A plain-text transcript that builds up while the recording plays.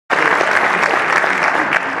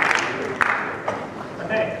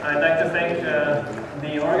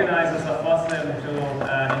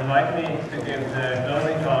invite me to give the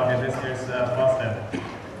closing talk at this year's FOSDEM.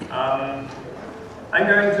 I'm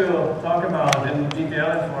going to talk about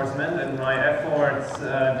GPL enforcement and my efforts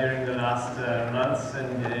during the last months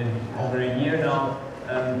and over a year now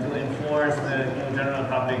to enforce the general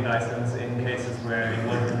public license in cases where it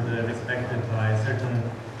wasn't respected by certain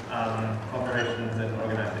corporations and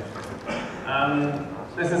organizations.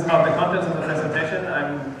 This is about the contents of the presentation.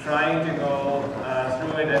 I'm trying to go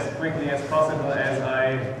through it as quickly as possible, as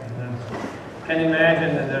I can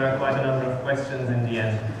imagine that there are quite a number of questions in the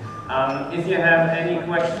end. If you have any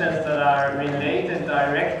questions that are related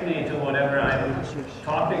directly to whatever I'm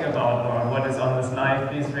talking about or what is on the slide,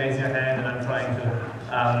 please raise your hand and I'm trying to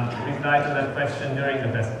reply to that question during the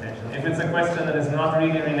presentation. If it's a question that is not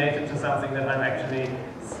really related to something that I'm actually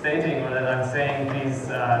stating or that I'm saying, please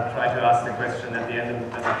try to ask the question at the end of the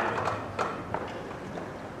presentation.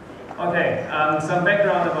 Okay, some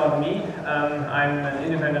background about me. I'm an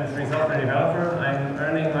independent free software developer. I'm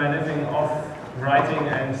earning my living off writing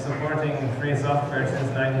and supporting free software since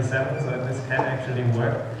 '97, so this can actually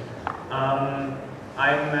work.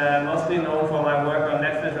 I'm mostly known for my work on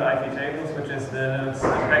NetFilter IP tables, which is the Linux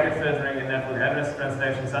packet filtering and network address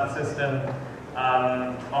translation subsystem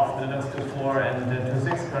of the Linux 2.4 and the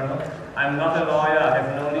 2.6 kernel. I'm not a lawyer, I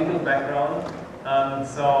have no legal background,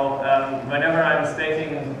 so whenever I'm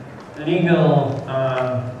stating legal,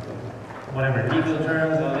 legal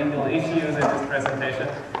terms or legal issues in this presentation,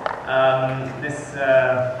 this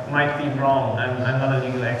might be wrong. I'm not a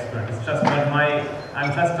legal expert. It's just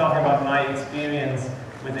I'm just talking about my experience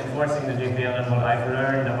with enforcing the GPL and what I've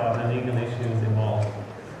learned about the legal issues involved.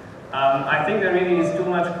 I think there really is too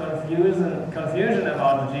much confusion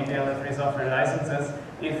about the GPL and free software licenses.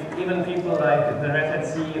 If even people like the Red Hat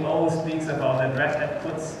CEO speaks about that Red Hat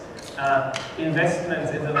puts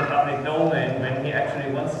investments into the public domain when he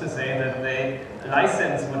actually wants to say that they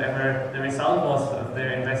license whatever the result was of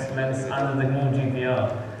their investments under the new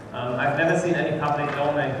GPL. I've never seen any public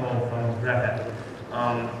domain code from Red Hat.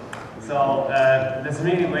 So there's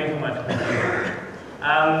really way too much confusion.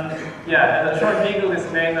 Yeah, as a short legal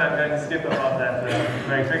disclaimer, I'm going to skip about that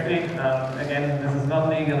very quickly. Again, this is not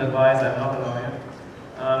legal advice, I'm not a lawyer.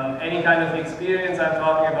 Any kind of experience I'm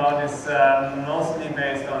talking about is mostly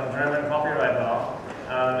based on German copyright law.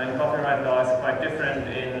 And copyright law is quite different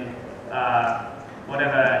in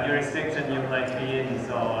whatever jurisdiction you might be in.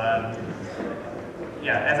 So,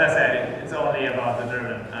 yeah, as I said, it's only about the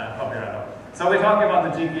German copyright law. So we're talking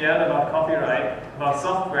about the GPL, about copyright, about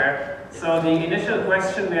software. So the initial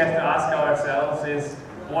question we have to ask ourselves is,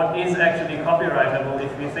 what is actually copyrightable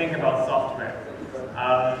if we think about software?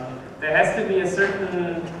 There has to be a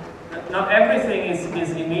certain, not everything is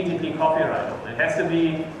immediately copyrightable. It has to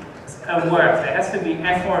be a work, there has to be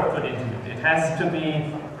effort put into it. It has to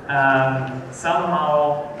be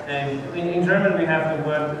somehow, in German we have the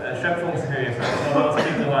word Schöpfungshöhe, for those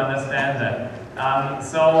people who understand that.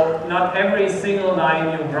 So not every single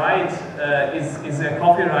line you write is a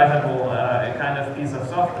copyrightable kind of piece of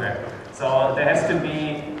software. So there has to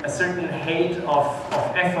be a certain height of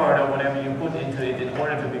effort or whatever you put into it in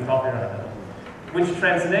order to be copyrightable. Which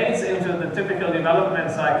translates into the typical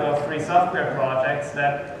development cycle of free software projects,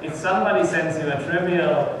 that if somebody sends you a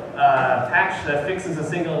trivial patch that fixes a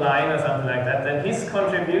single line or something like that, then his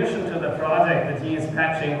contribution to the project that he is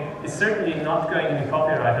patching is certainly not going to be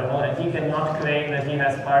copyrightable, and he cannot claim that he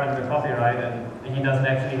has part of the copyright and he doesn't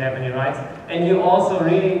actually have any rights. And you also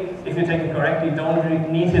really, if you take it correctly, don't really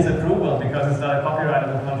need his approval because it's not a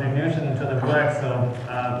copyrightable contribution to the work. So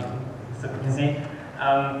you see,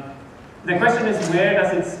 the question is, where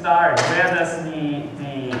does it start? Where does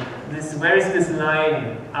where is this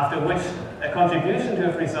line after which a contribution to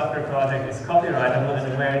a free software project is copyrightable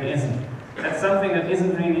and where it isn't? That's something that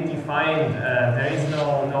isn't really defined. There is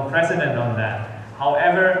no precedent on that.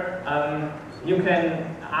 However, you can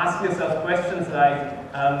ask yourself questions like,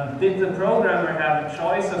 did the programmer have a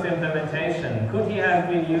choice of implementation? Could he have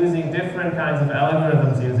been using different kinds of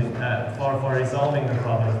algorithms for resolving the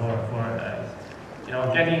problem,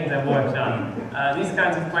 for getting the work done? These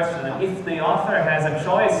kinds of questions. And if the author has a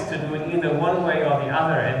choice to do it either one way or the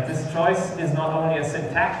other, and this choice is not only a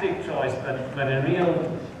syntactic choice, but a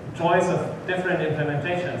real choice of different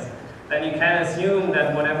implementations, then you can assume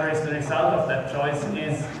that whatever is the result of that choice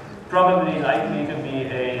is probably likely to be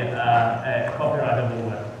a copyrightable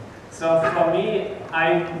work. So for me,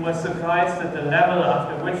 I was surprised that the level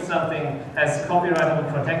after which something has copyrightable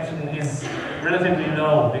protection is relatively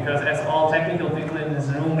low, because as all technical people in this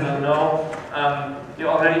room will know, you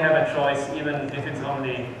already have a choice, even if it's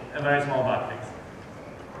only a very small bug fix.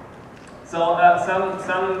 So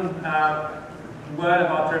some word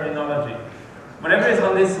about terminology. Whatever is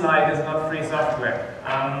on this slide is not free software.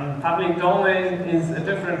 Public domain is a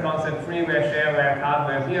different concept. Freeware, shareware,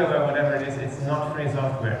 hardware, beerware, whatever it is, it's not free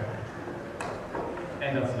software.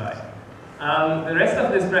 End of slide. The rest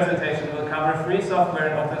of this presentation will cover free software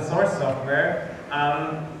and open source software.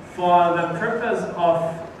 For the purpose of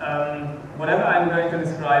whatever I'm going to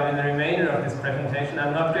describe in the remainder of this presentation,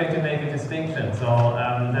 I'm not going to make a distinction. So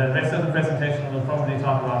the rest of the presentation will probably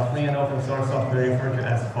talk about free and open source software referred to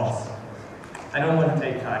as FOSS. I don't want to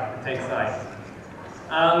take sides.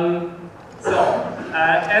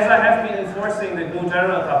 As I have been enforcing the GNU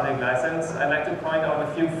General Public License, I'd like to point out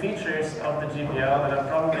a few features of the GPL that are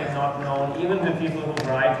probably not known even to people who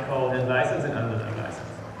write code and license it under that license.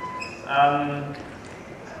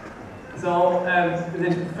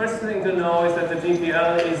 The first thing to know is that the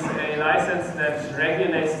GPL is a license that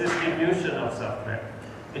regulates distribution of software.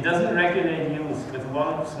 It doesn't regulate use, with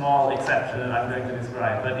one small exception that I'm going to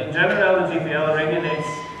describe. But in general, the GPL regulates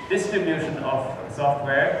distribution of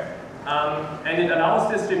software, and it allows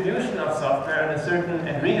distribution of software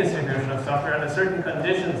and redistribution of software under certain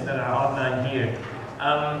conditions that are outlined here.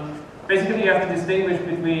 Basically, you have to distinguish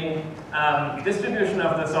between distribution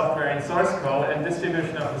of the software in source code and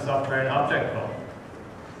distribution of the software in object code.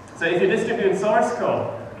 So if you distribute source code,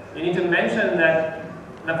 you need to mention that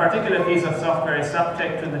the particular piece of software is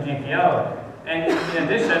subject to the GPL, and in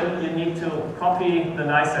addition, you need to copy the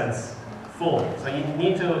license full. So you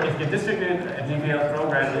need to, if you distribute a GPL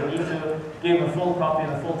program, you need to give a full copy,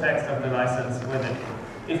 the full text of the license with it.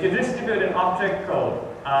 If you distribute an object code,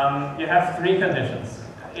 you have three conditions.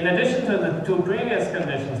 In addition to the two previous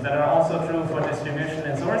conditions that are also true for distribution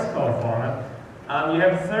in source code format, you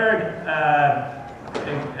have a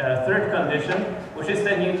third condition, which is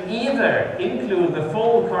that you either include the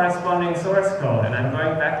full corresponding source code, and I'm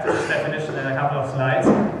going back to this definition in a couple of slides,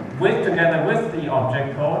 together with the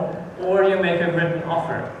object code, or you make a written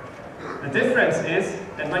offer. The difference is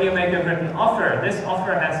that when you make a written offer, this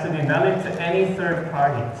offer has to be valid to any third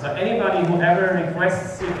party. So anybody who ever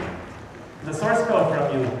requests the source code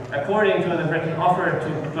from you, according to the written offer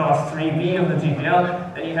to clause 3b of the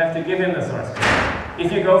GPL, then you have to give him the source code.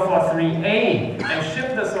 If you go for 3a and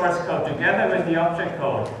ship the source code together with the object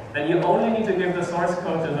code, then you only need to give the source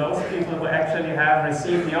code to those people who actually have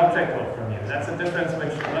received the object code from you. That's a difference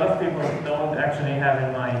which a lot of people don't actually have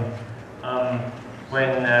in mind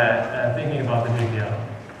when thinking about the GPL.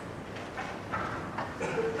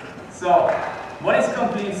 So, what is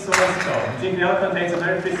complete source code? GPL contains a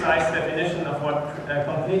very precise definition of what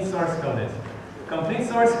complete source code is. Complete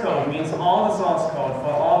source code means all the source code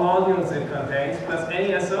for all modules it contains, plus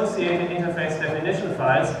any associated interface definition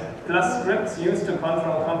files, plus scripts used to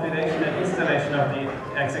control compilation and installation of the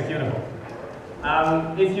executable.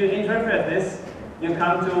 If you interpret this, you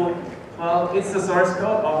come to, well, it's the source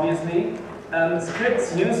code, obviously.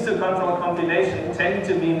 Scripts used to control compilation tend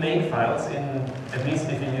to be makefiles, at least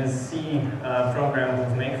if you use C programs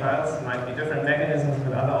with makefiles. It might be different mechanisms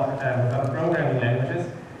with other programming languages.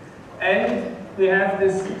 And we have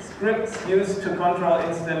these scripts used to control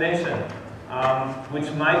installation, which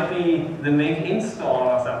might be the make install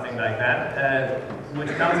or something like that, which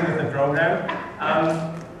comes with the program.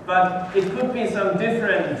 But it could be some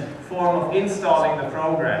different form of installing the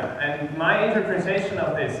program. And my interpretation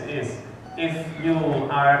of this is, if you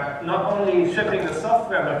are not only shipping the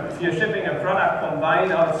software, but if you're shipping a product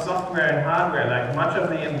combined out of software and hardware, like much of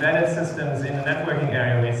the embedded systems in the networking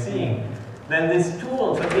area we're seeing, then this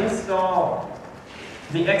tool to install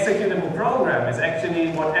the executable program is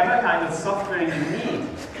actually whatever kind of software you need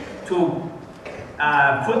to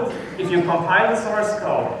if you compile the source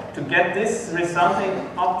code, to get this resulting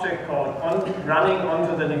object code running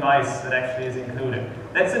onto the device that actually is included.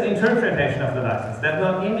 That's an interpretation of the license. That's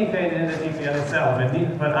not indicated in the GPL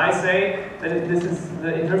itself. But I say that this is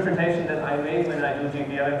the interpretation that I make when I do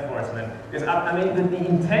GPL enforcement. Because I mean, the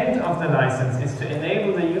intent of the license is to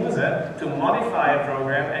enable the user to modify a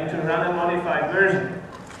program and to run a modified version.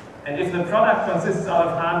 And if the product consists out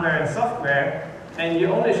of hardware and software, and you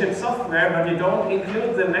only ship software, but you don't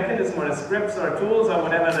include the mechanism or the scripts or tools or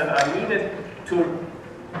whatever that are needed to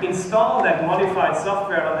install that modified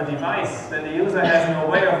software on the device, then the user has no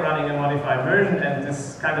way of running a modified version, and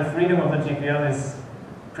this kind of freedom of the GPL is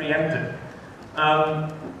preempted.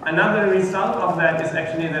 Another result of that is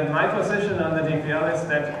actually that my position on the GPL is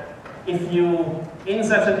that if you, in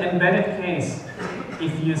such an embedded case,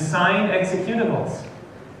 if you sign executables,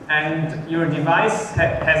 and your device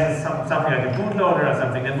has something like a bootloader or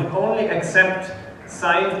something that would only accept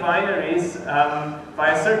signed binaries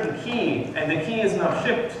by a certain key, and the key is not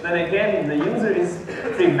shipped, then again the user is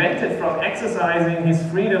prevented from exercising his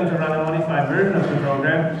freedom to run a modified version of the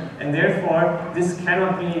program, and therefore this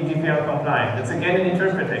cannot be GPL compliant. It's again an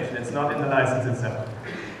interpretation, it's not in the license itself.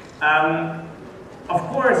 Of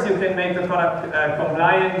course, you can make the product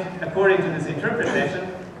compliant according to this interpretation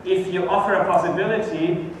if you offer a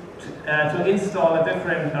possibility to install a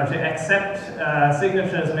different, or to accept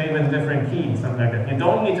signatures made with a different key, something like that. You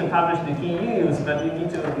don't need to publish the key you use, but you need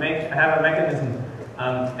to have a mechanism.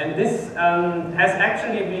 And this has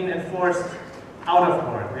actually been enforced out of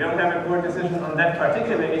court. We don't have a court decision on that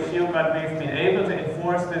particular issue, but we've been able to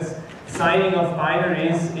enforce this signing of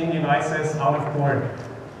binaries in devices out of court.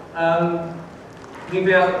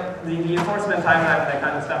 The enforcement timeline, that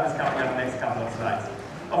kind of stuff is coming up in the next couple of slides.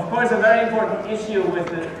 Of course, a very important issue with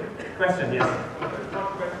the question, yes? There's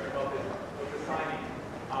one question about this, with the signing.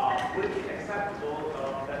 Would it be acceptable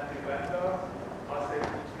that the vendor, say,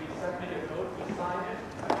 we submit a code, we sign it,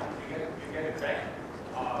 you get it back,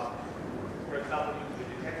 for example, using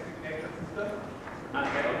the text signature system, and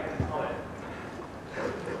then you can install it?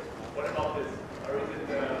 What about this? Or is it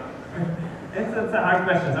It's a hard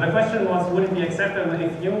question. So the question was, would it be acceptable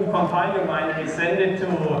if you compile your binary, send it to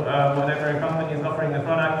whatever company is offering the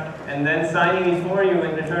product, and then signing it for you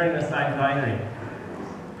and returning a signed binary?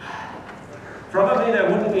 Probably there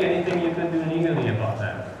wouldn't be anything you could do legally about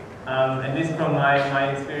that. At least from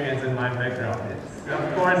my experience and my background. It's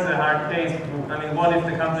of course a hard case. I mean, what if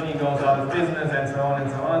the company goes out of business and so on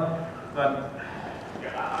and so on? But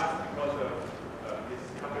yeah, I asked because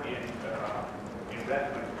this company in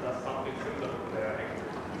Redmond does something similar to their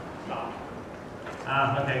cloud.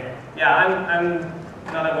 Okay. Yeah, I'm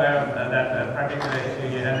not aware of that particular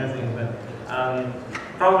issue you're addressing, but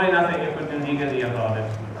probably nothing you could do legally about it.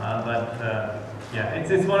 Yeah,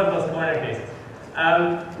 it's one of those corner cases.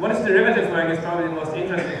 What is derivative work is probably the most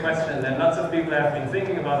interesting question that lots of people have been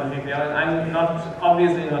thinking about in GPL, and I'm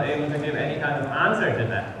obviously not able to give any kind of answer to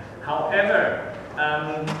that. However,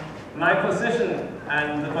 my position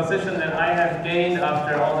and the position that I have gained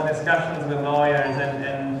after all the discussions with lawyers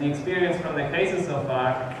and the experience from the cases so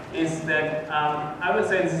far is that I would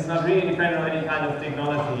say this is not really dependent on any kind of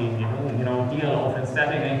technology, deal open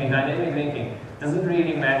static linking, dynamic linking. Doesn't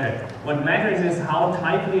really matter. What matters is how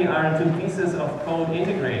tightly are two pieces of code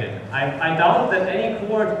integrated. I doubt that any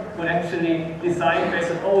court would actually decide based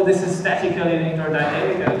on, oh, this is statically linked or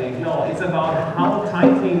dynamically linked. No, it's about how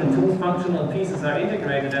tightly the two functional pieces are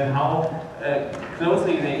integrated and how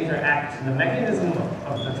closely they interact. The mechanism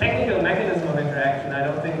of the technical mechanism of interaction, I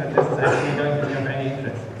don't think that this is actually going to be of any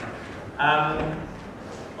interest.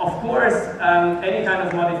 Of course, any kind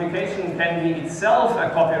of modification can be itself a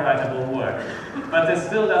copyrightable work, but this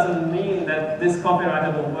still doesn't mean that this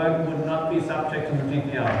copyrightable work would not be subject to the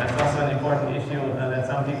GPL. That's also an important issue that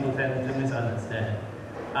some people tend to misunderstand.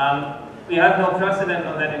 We have no precedent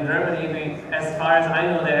on that in Germany. As far as I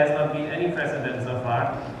know, there has not been any precedent so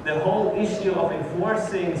far. The whole issue of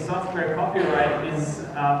enforcing software copyright is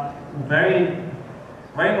very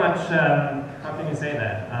much, how can you say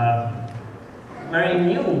that? Very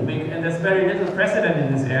new, and there's very little precedent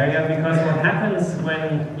in this area, because what happens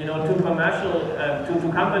when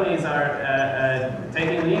two companies are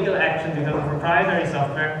taking legal action because of proprietary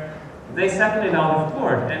software, they settle it out of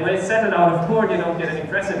court. And when it's settled out of court, you don't get any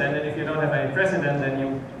precedent, and if you don't have any precedent, then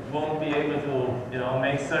you won't be able to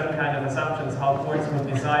make certain kind of assumptions how courts would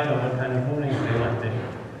decide on what kind of rulings they want to do.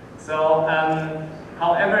 So,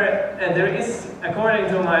 however, there is, according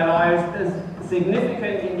to my lawyers, a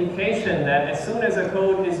significant indication that as soon as a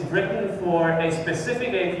code is written for a specific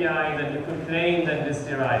API, that you could claim that it is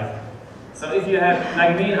derived. So if you have,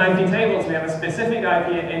 like me in IP tables, we have a specific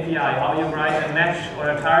API, how you write a match or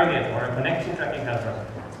a target or a connection tracking helper,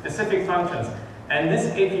 specific functions. And this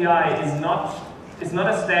API is not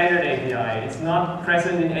a standard API. It's not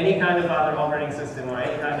present in any kind of other operating system or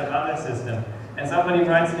any kind of other system. And somebody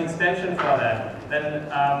writes an extension for that, then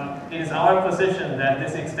it is our position that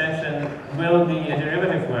this extension will be a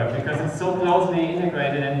derivative work, because it's so closely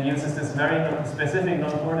integrated and uses this very specific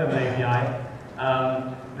non-portable API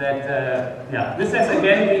this has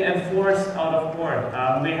again been enforced out of court.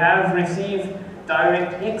 We have received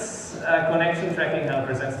DirectX connection tracking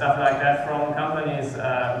helpers and stuff like that from companies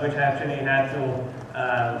which actually had to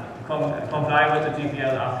comply with the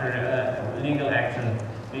GPL after legal action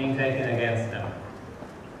being taken against them.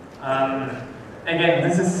 Again,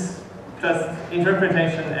 this is just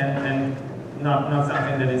interpretation and not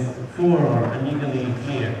something that is full or legally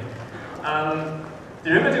clear.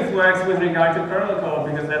 Derivative works with regard to kernel code,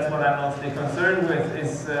 because that's what I'm mostly concerned with,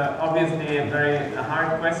 is obviously a very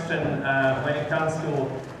hard question when it comes to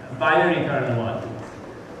binary kernel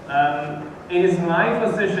modules. It is my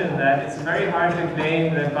position that it's very hard to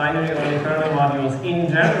claim that binary-only kernel modules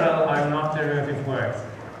in general are not derivative works.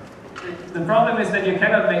 The problem is that you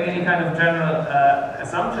cannot make any kind of general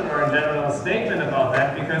assumption or a general statement about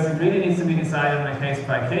that, because it really needs to be decided on a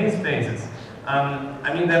case-by-case basis.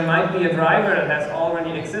 I mean, there might be a driver that has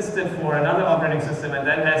already existed for another operating system and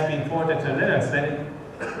then has been ported to Linux. Then it,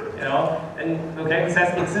 you know, and okay, this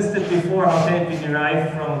has existed before. How can it be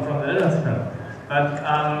derived from the Linux kernel? But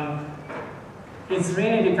it's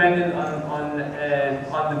really dependent on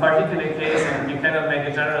the particular case, and you cannot make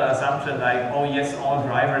a general assumption like, oh yes, all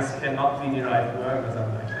drivers cannot be derived work or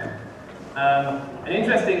something like that. An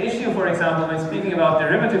interesting issue, for example, when speaking about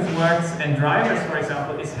derivative works and drivers, for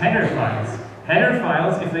example, is header files. Header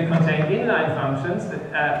files, if they contain inline functions,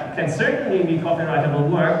 that can certainly be copyrightable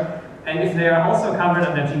work, and if they are also covered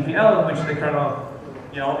under GPL, which the kernel,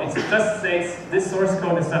 you know, it just states this source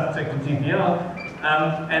code is subject to GPL,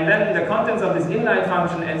 and then the contents of this inline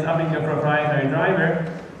function ends up in your proprietary driver,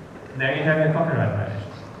 there you have your copyright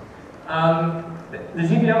violation. The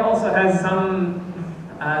GPL also has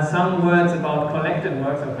some words about collected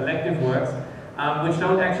works or collective works, which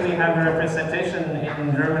don't actually have a representation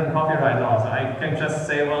in German copyright laws. I can just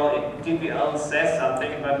say, well, GPL says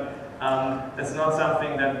something, but that's not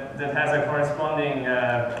something that has a corresponding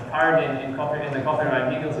part in the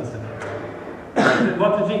copyright legal system.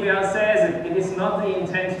 What the GPL says, it is not the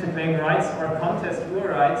intent to claim rights or contest your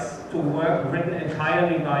rights to work written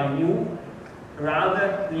entirely by you.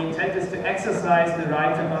 Rather, the intent is to exercise the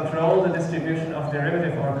right to control the distribution of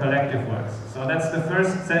derivative or collective works. So that's the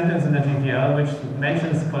first sentence in the GPL, which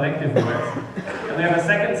mentions collective works. And we have a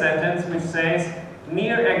second sentence which says,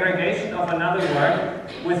 mere aggregation of another work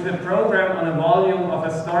with the program on a volume of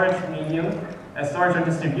a storage medium, a storage or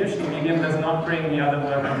distribution medium, does not bring the other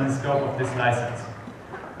work under the scope of this license.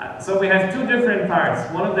 So we have two different parts.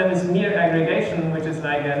 One of them is mere aggregation, which is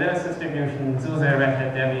like a Linux distribution, SUSE, Red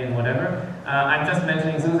Hat, Debian, whatever. I'm just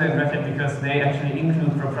mentioning SUSE and Red Hat because they actually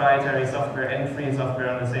include proprietary software and free software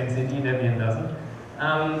on the same CD. Debian doesn't.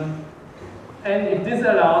 And it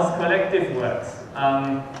disallows collective works,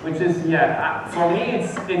 which is, yeah, for me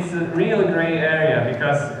it's a real gray area,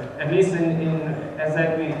 because at least as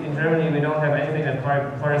said, in Germany we don't have anything that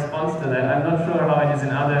corresponds to that. I'm not sure how it is in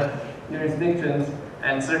other jurisdictions,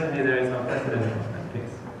 and certainly there is no precedent in that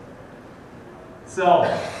case. So,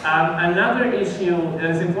 another issue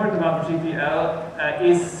that is important about the GPL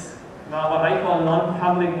is what I call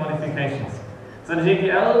non-public modifications. So the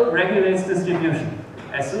GPL regulates distribution.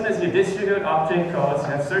 As soon as you distribute object codes, you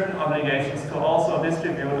have certain obligations to also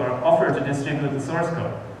distribute or offer to distribute the source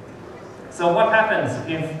code. So what happens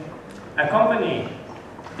if a company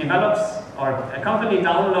develops or a company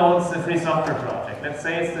downloads a free software project? Let's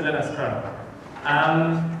say it's the Linux kernel.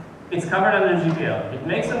 It's covered under GPL. It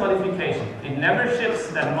makes a modification. It never ships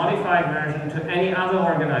that modified version to any other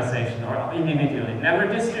organization or individual. It never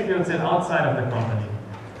distributes it outside of the company.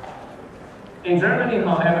 In Germany,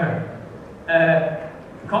 however,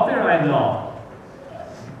 copyright law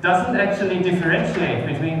doesn't actually differentiate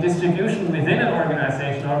between distribution within an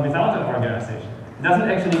organization or without an organization. It doesn't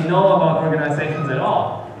actually know about organizations at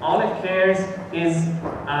all. All it cares is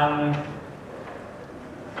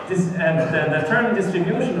the term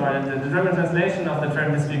distribution, or the German translation of the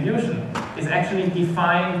term distribution, is actually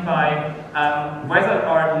defined by whether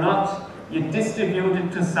or not you distribute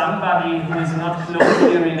it to somebody who is not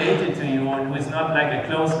closely related to you, or who is not like a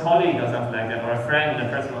close colleague or something like that, or a friend, a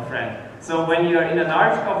personal friend. So when you're in a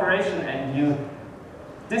large corporation and you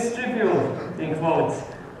distribute, in quotes,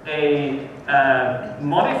 a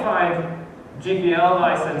modified GPL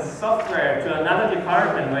licensed software to another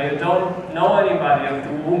department where you don't know anybody, or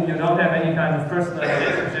to whom you don't have any kind of personal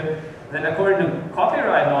relationship, then according to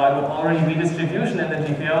copyright law, it will already be distribution and the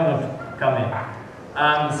GPL would come in.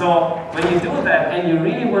 So when you do that and you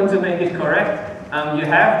really want to make it correct, you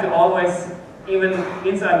have to always, even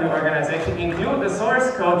inside your organization, include the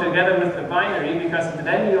source code together with the binary, because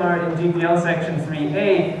then you are in GPL section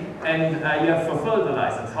 3A and you have fulfilled the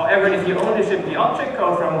license. However, if you only ship the object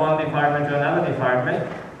code from one department to another department,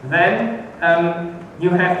 then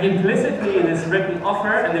you have implicitly this written offer,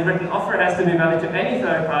 and the written offer has to be valid to any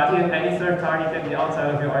third party, and any third party can be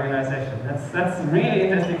outside of your organization. That's a really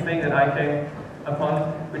interesting thing that I came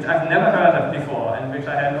upon, which I've never heard of before, and which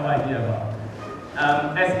I had no idea about.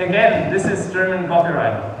 Again, this is German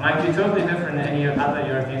copyright law. Might be totally different in any other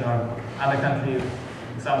European or other country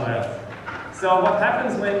somewhere else. So what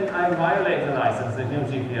happens when I violate the license, the new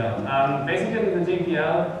GPL? Basically, the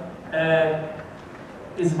GPL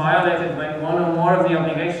is violated when one or more of the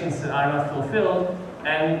obligations are not fulfilled,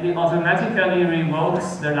 and it automatically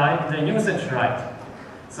revokes the usage right.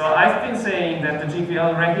 So I've been saying that the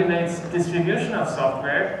GPL regulates distribution of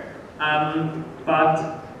software,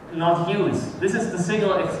 but not use. This is the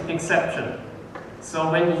single exception.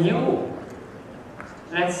 So when you,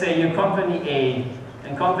 let's say you're company A,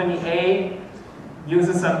 and company A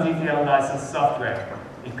uses some GPL licensed software.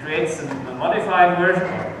 It creates a modified version,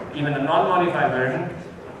 or even a non-modified version,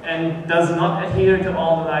 and does not adhere to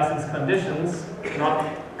all the license conditions, not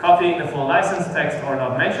copying the full license text, or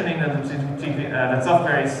not mentioning that the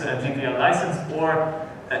software is GPL licensed, or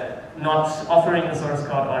not offering the source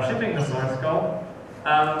code or shipping the source code,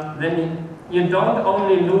 then you don't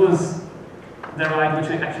only lose the right, which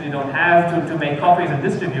you actually don't have, to make copies and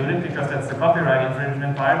distribute it, because that's the copyright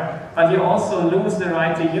infringement part, but you also lose the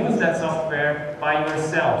right to use that software by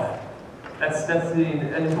yourself. That's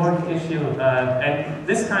an important issue, and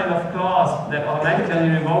this kind of clause that automatically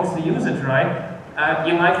revokes the usage right,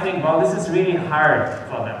 you might think, well, this is really hard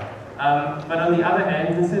for them. But on the other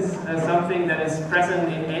hand, this is something that is present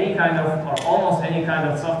in any kind of, or almost any kind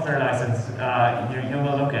of software license you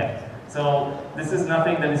will look at. So this is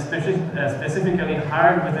nothing that is specifically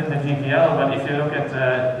hard within the GPL, but if you look at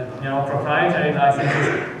proprietary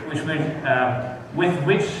licenses, with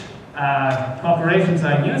which corporations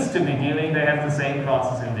are used to be dealing, they have the same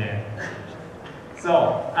clauses in there.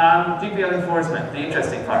 So GPL enforcement, the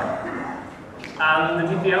interesting part. The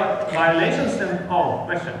GPL violations,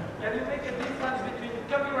 question? Can you make a difference between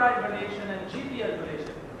copyright violation and GPL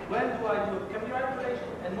violation? When do I do a copyright violation,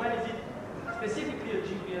 and when is it specifically a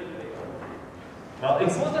GPL violation? Well,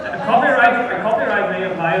 it's a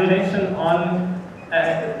copyright violation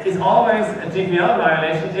is always a GPL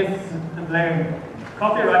violation if the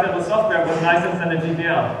copyrightable software was licensed under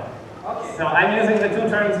GPL. Okay. So I'm using the two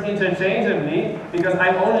terms interchangeably because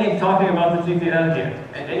I'm only talking about the GPL here.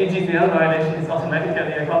 And any GPL violation is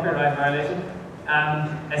automatically a copyright violation,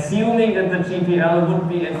 assuming that the GPL would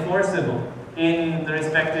be enforceable in the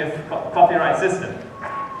respective copyright system.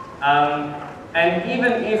 And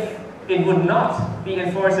even if it would not be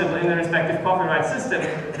enforceable in the respective copyright system,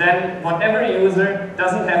 then whatever user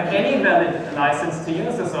doesn't have any valid license to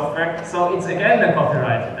use the software, so it's again a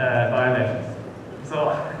copyright violation.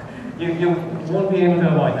 So you won't be able to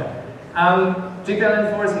avoid that. GPL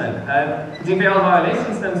enforcement. GPL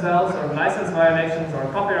violations themselves, or license violations,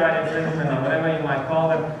 or copyright infringement, or whatever you might call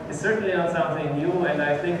them, is certainly not something new, and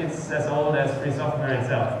I think it's as old as free software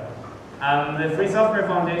itself. The Free Software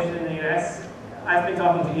Foundation in the US, I've been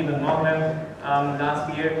talking to Eben Moglen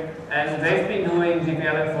last year, and they've been doing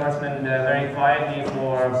GPL enforcement very quietly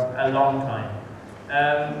for a long time.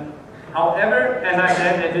 However, as I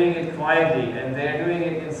said, they're doing it quietly, and they're doing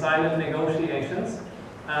it in silent negotiations.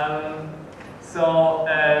 So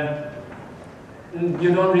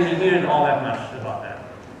you don't really hear all that much about that.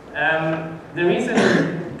 The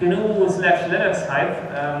recent GNU/Linux hype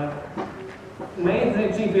made the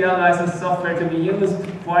GPL licensed software to be used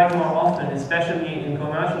quite more often, especially in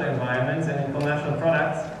commercial environments and in commercial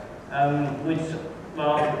products, which,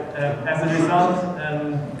 well, as a result,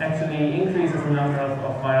 actually increases the number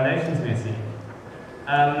of violations we see.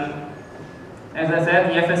 As I said,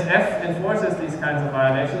 the FSF enforces these kinds of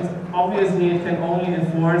violations. Obviously, it can only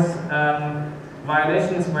enforce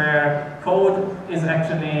violations where code is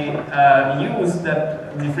actually used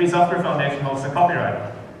that the Free Software Foundation holds the copyright,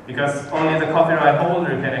 because only the copyright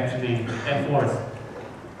holder can actually enforce,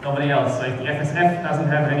 nobody else. So if the FSF doesn't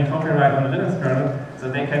have any copyright on the Linux kernel, so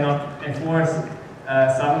they cannot enforce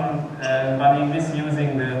somebody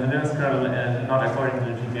misusing the Linux kernel not according to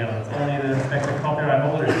the GPL. It's only the respective copyright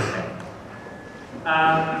holders.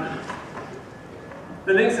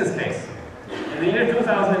 The Linksys case. In the year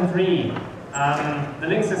 2003, the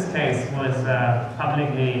Linksys case was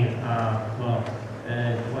publicly,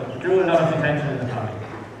 drew a lot of attention in the public.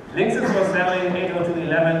 Linksys was selling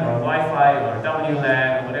 802.11 or Wi-Fi or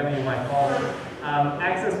WLAN or whatever you might call it,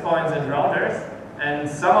 access points and routers, and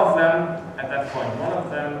some of them, at that point, one of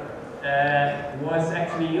them was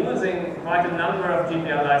actually using quite a number of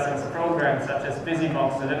GPL licensed programs such as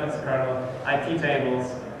BusyBox, the Linux kernel, IP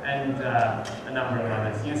tables, and a number of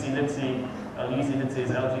others. UCLibc, UCLibc is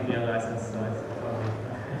LGPL licensed, so it's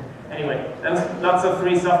anyway, there was lots of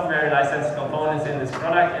free software licensed components in this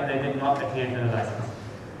product, and they did not adhere to the license.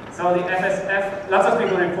 So the FSF, lots of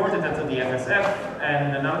people reported that to the FSF,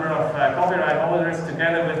 and a number of copyright holders,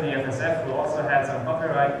 together with the FSF, who also had some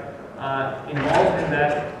copyright involved in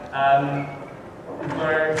that,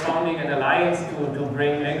 were founding an alliance to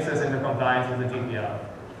bring Linksys into compliance with the GPL.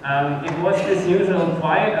 It was this usual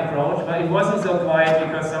quiet approach, but it wasn't so quiet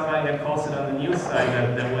because somebody had posted on the news site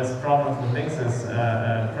that there was problems with Linksys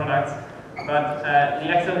products. But the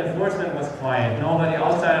actual enforcement was quiet. Nobody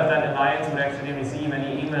outside of that alliance would actually receive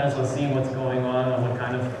any emails or see what's going on or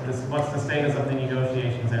what's the status of the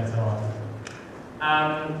negotiations and so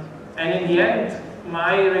on. And in the end,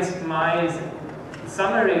 my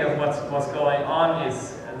summary of what's going on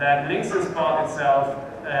is that Linksys bought itself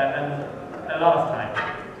a lot of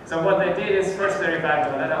time. So what they did is first they replied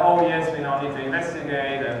to that, oh yes, we now need to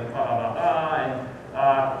investigate and blah blah blah,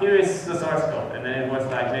 and here is the source code. And then it was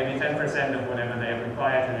like maybe 10% of whatever they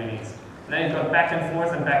required to release. And then it got back and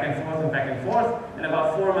forth and back and forth and back and forth, and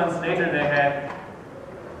about 4 months later they had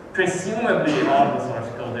presumably all the source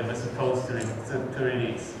code they were supposed to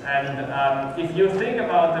release. And if you think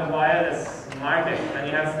about the wireless market, and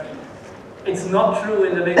you have, it's not true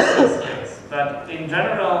in the Linksys case, but in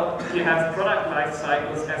general, you have product life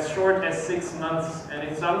cycles as short as 6 months, and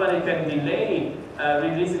if somebody can delay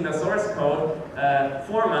releasing the source code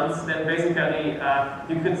 4 months, then basically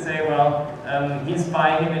you could say, well, he's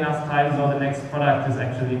buying him enough time so the next product is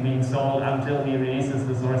actually being sold until he releases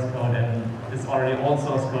the source code and it's already old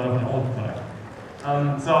source code of an old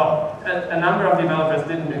product. So a number of developers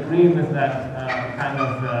didn't agree with that kind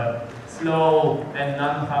of slow and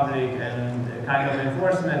non-public and kind of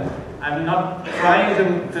enforcement. I'm not trying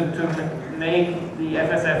to make the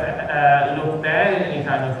FSF look bad in any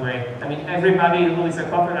kind of way. I mean, everybody who is a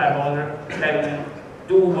copyright holder can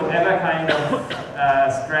do whatever kind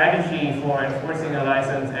of strategy for enforcing a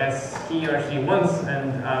license as he or she wants,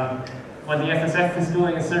 and what the FSF is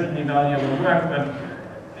doing is certainly valuable work, but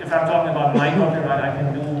if I'm talking about my copyright, I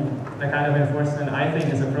can do the kind of enforcement I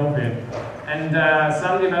think is appropriate. And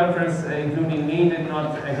some developers, including me, did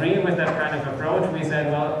not agree with that kind of approach. We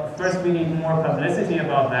said, well, first we need more publicity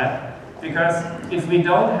about that, because if we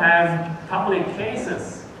don't have public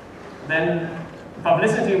cases, then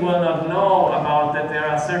publicity will not know about that there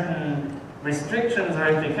are certain restrictions or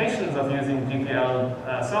implications of using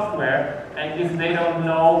GPL software, and if they don't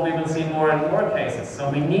know, we will see more and more cases. So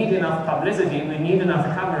we need enough publicity, we need enough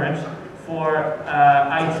coverage for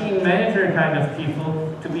IT manager kind of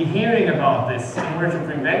people to be hearing about this in order to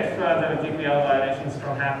prevent further GPL violations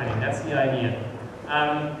from happening. That's the idea.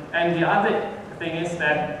 And the other thing is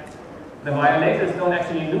that the violators don't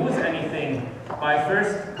actually lose anything by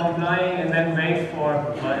first complying and then wait for,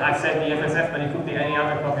 well, I said the FSF, but it could be any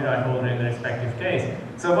other copyright holder in the respective case.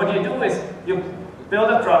 So what you do is you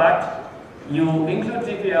build a product, you include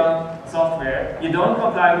GPL software, you don't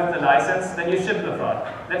comply with the license, then you ship the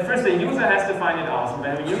product. Then first the user has to find it out.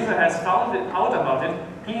 When the user has found out about it,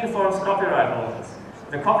 he informs copyright holders.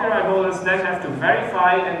 The copyright holders then have to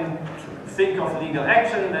verify and think of legal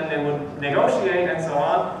action, then they would negotiate and so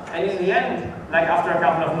on. And in the end, like after a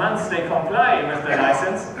couple of months, they comply with the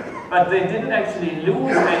license, but they didn't actually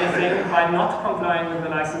lose anything by not complying with the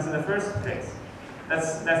license in the first place.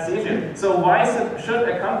 That's the issue. So why should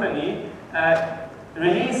a company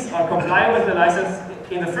release or comply with the license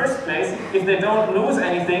in the first place if they don't lose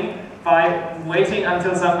anything by waiting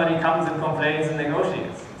until somebody comes and complains and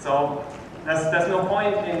negotiates? So there's no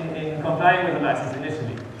point in complying with the license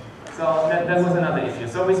initially. So that was another issue.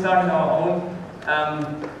 So we started our own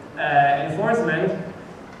enforcement,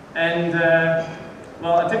 and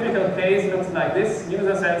well, a typical case looks like this.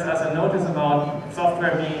 User sends us a notice about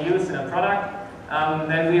software being used in a product.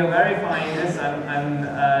 Then we are verifying this.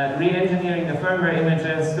 I'm re-engineering the firmware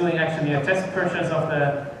images, doing actually a test purchase of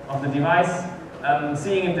the device,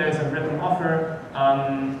 seeing if there's a written offer,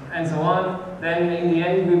 and so on. Then in the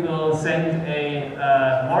end we will send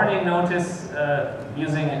a warning notice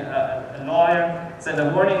using a lawyer, send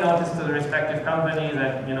a warning notice to the respective company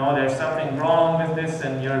that, you know, there's something wrong with this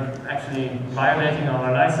and you're actually violating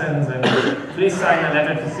our license, and please sign a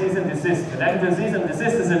letter to cease and desist. A letter to cease and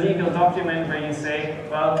desist is a legal document where you say,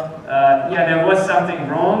 well, yeah, there was something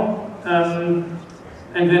wrong, and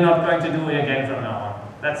we're not going to do it again from now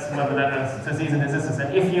on. That's what the letter to cease and desist is.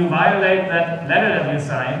 And if you violate that letter that you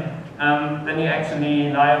sign, then you're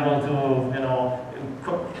actually liable to, you know,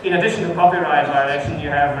 in addition to copyright violation, you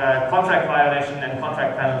have contract violation and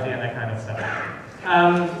contract penalty and that kind of stuff.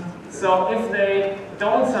 So if they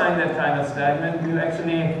don't sign that kind of statement, you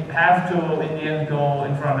actually have to, in the end, go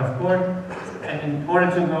in front of court. And in order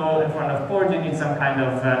to go in front of court, you need some kind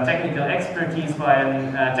of technical expertise by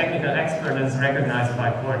a technical expert that's recognized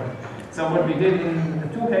by court. So what we did in the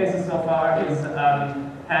 2 cases so far is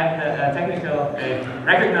had a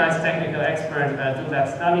recognized technical expert do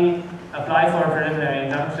that study. apply for a preliminary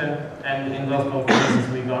injunction, and in those both cases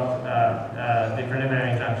we got the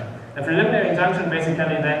preliminary injunction. The preliminary injunction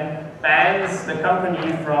basically then bans the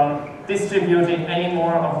company from distributing any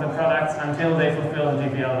more of the products until they fulfill the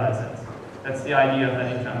GPL license. That's the idea of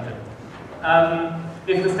that injunction.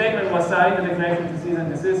 If the statement was signed, the declaration to cease and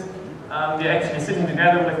desist, we're actually sitting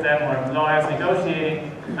together with them, or lawyers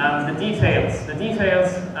negotiating. The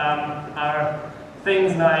details are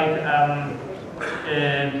things like,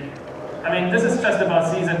 I mean, this is just about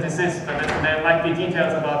cease and desist, but there might be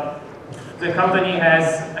details about the company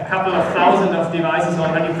has a couple of thousand of devices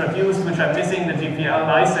already produced which are missing the GPL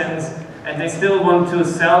license, and they still want to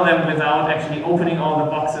sell them without actually opening all the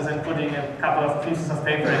boxes and putting a couple of pieces of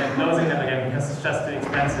paper in and closing them again because it's just too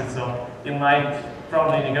expensive. So you might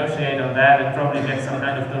probably negotiate on that and probably get some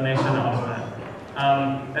kind of donation out of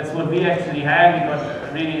that. That's what we actually had. We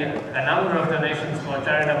got really a number of donations for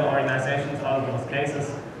charitable organizations out of those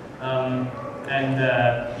cases.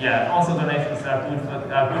 Yeah, also donations are good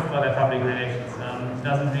for their public relations. It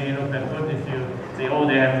doesn't really look that good if you say, oh,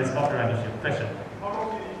 they have this copyright issue. Question?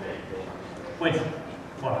 Which?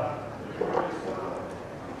 What?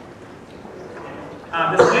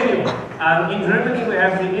 The schedule. In Germany, we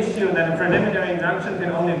have the issue that a preliminary injunction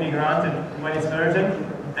can only be granted when it's urgent,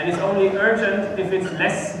 and it's only urgent if it's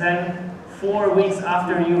less than 4 weeks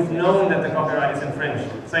after you've known that the copyright is infringed.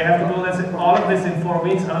 So you have to do this, all of this in 4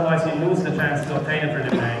 weeks, otherwise you lose the chance to obtain a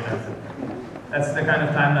preliminary injunction. That's the kind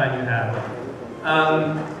of timeline you have.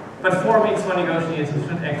 But 4 weeks for negotiations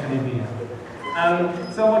should actually be.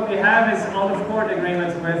 So what we have is out-of-court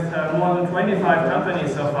agreements with more than 25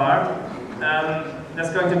 companies so far. There's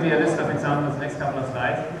going to be a list of examples next couple of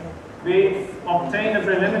slides. We obtained a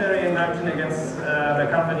preliminary injunction against the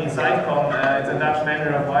company Sitecom. It's a Dutch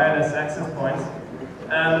vendor of wireless access points.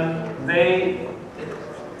 They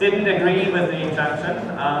didn't agree with the injunction,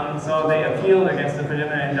 so they appealed against the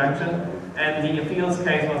preliminary injunction, and the appeals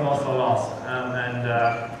case was also lost.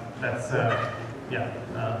 That's,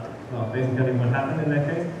 well, basically what happened in that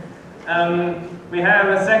case. We have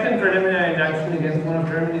a second preliminary injunction against one of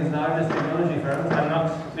Germany's largest technology firms.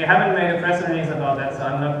 We haven't made a press release about that, so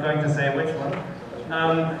I'm not going to say which one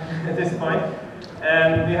at this point.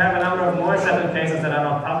 We have a number of more settled cases that are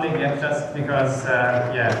not public yet, just because,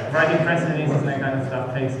 writing press releases and that kind of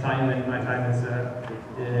stuff takes time, and my time is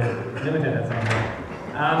limited at some point.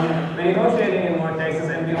 We're negotiating in more cases,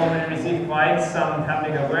 and we already received quite some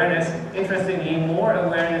public awareness. Interestingly, more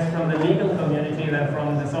awareness from the legal community than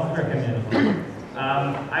from the software community.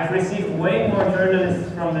 I've received way more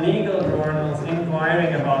journalists from legal journals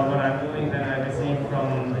inquiring about what I'm doing than I received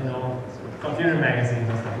from, computer magazines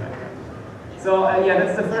and stuff like that. So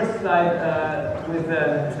that's the first slide with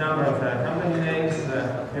a number of company names.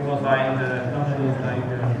 You will find companies like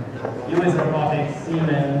US Robotics,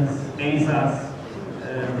 Siemens, ASUS,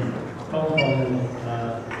 Qualcomm,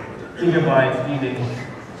 Gigabyte, Dealing.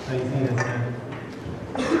 So you see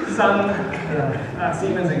this. Sun,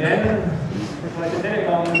 Siemens again, Deutsche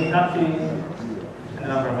Telekom, Hitachi, and a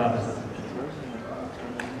number of others.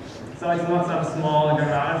 So it's not some small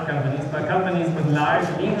garage companies, but companies with large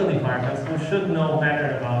legal departments who should know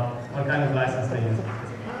better about what kind of license they use.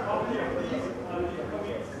 How many of these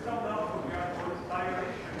companies come down from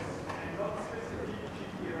violations and not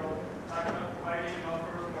specifically like violating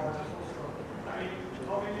offer or also? I mean,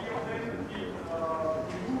 how many of them did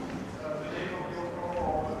remove the name of the offer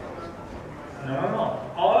or the comment? No.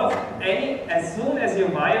 As soon as you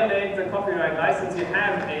violate the copyright license, you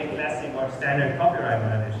have a classic or standard copyright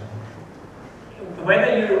violation.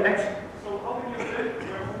 Whether you actually... So how many of them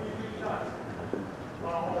were only done?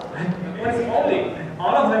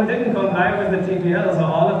 All of them didn't comply with the GPL, so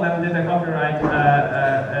all of them did a copyright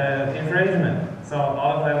infringement. So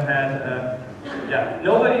all of them had,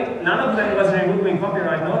 none of them was removing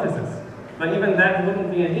copyright notices. But even that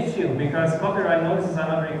wouldn't be an issue because copyright notices are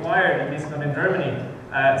not required, at least not in Germany.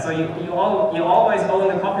 So you always own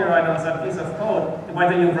the copyright on some piece of code,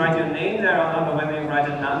 whether you write your name there or not, or whether you write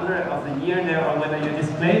a number of the year there, or whether you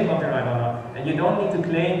display copyright or not. And you don't need to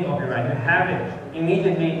claim copyright; you have it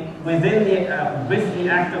immediately within with the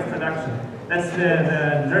act of production. That's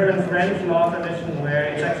the German-French law tradition, where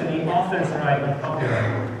it's actually author's right of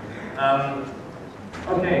copyright.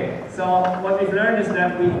 Okay, so what we've learned is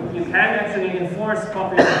that you can actually enforce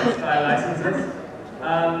copyright style licenses.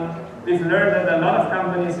 We've learned that a lot of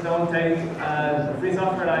companies don't take free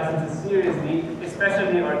software licenses seriously,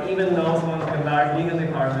 especially or even those ones with large legal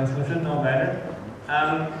departments who should know better.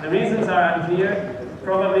 The reasons are unclear.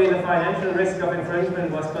 Probably the financial risk of infringement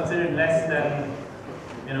was considered less than,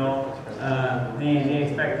 the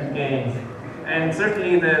expected gains. And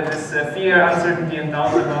certainly this fear, uncertainty, and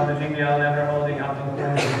doubt about the GPL never holding up in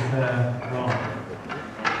court is wrong.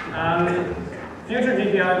 Future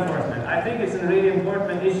GPL enforcement. I think it's a really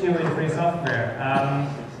important issue in free software.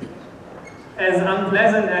 As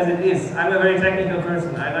unpleasant as it is, I'm a very technical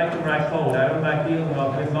person. I like to write code. I don't like dealing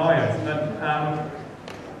with lawyers. But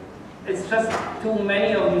it's just too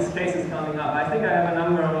many of these cases coming up. I think I have a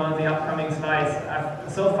number on one of the upcoming slides.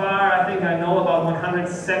 So far, I think I know about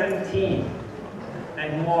 117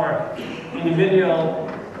 and more individual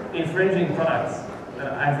infringing products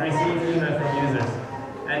that I've received email from users.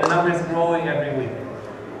 And the number is growing every week.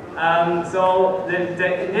 So it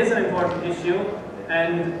is an important issue,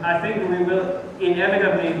 and I think we will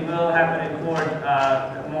inevitably will happen in court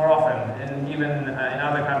more often, and even in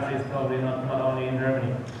other countries, probably not only in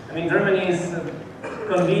Germany. I mean, Germany is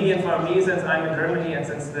convenient for me since I'm in Germany and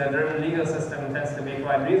since the German legal system tends to be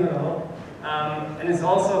quite reasonable. And it's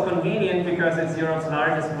also convenient because it's Europe's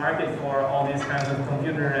largest market for all these kinds of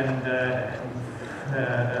computer and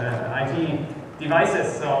IT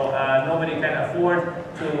devices, so nobody can afford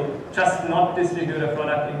to just not distribute a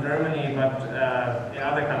product in Germany, but in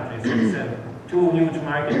other countries. It's too huge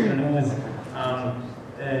market to lose.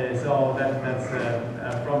 So that's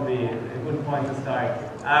probably a good point to start.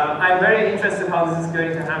 I'm very interested how this is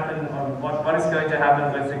going to happen, or what is going to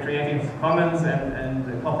happen with the Creative Commons and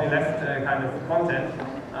the copyleft kind of content.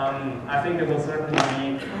 I think it will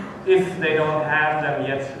certainly be, if they don't have them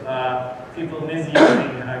yet, people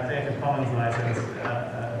misusing Creative Commons license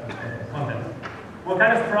content. What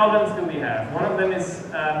kind of problems do we have? One of them is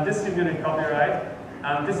distributed copyright.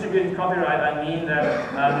 Distributed copyright, I mean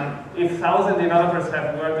that if 1,000 developers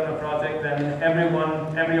have worked on a project, then every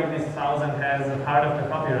of these 1,000 has a part of the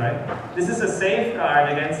copyright. This is a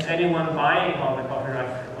safeguard against anyone buying all the copyright,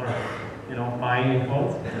 or buying in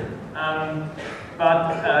quotes.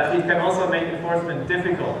 But it can also make enforcement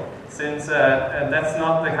difficult, since that's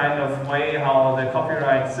not the kind of way how the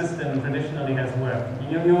copyright system traditionally has worked.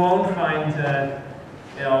 You won't find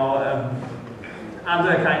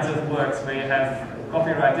other kinds of works where you have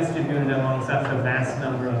copyright distributed among such a vast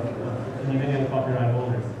number of individual copyright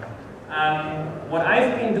holders. What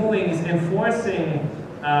I've been doing is enforcing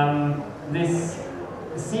this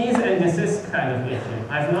cease and desist kind of issue.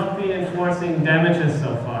 I've not been enforcing damages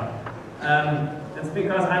so far. It's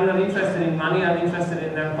because I'm not interested in money, I'm interested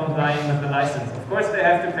in them complying with the license. Of course they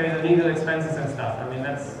have to pay the legal expenses and stuff, I mean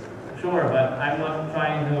that's sure, but I'm not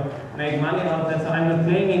trying to make money out of that, so I'm not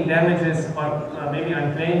claiming damages, or maybe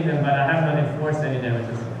I'm claiming them, but I have not enforced any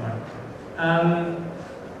damages so far.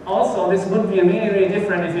 Also, this would be really, really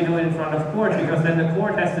different if you do it in front of court, because then the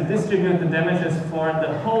court has to distribute the damages for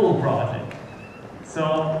the whole project.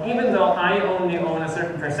 So even though I only own a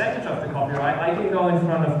certain percentage of the copyright, I can go in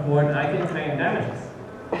front of court and I can claim damages.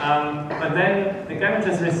 But then the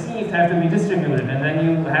damages received have to be distributed, and then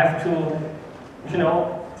you have to,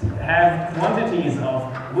 have quantities of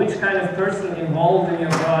which kind of person involved in your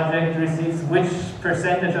project receives which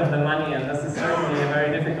percentage of the money, and this is certainly a very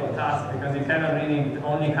difficult task because you cannot really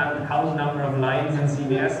only count the number of lines in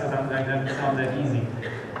CVS or something like that. It's not that easy.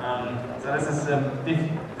 So this is a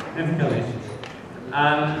difficult issue.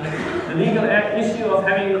 The legal issue of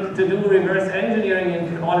having to do reverse engineering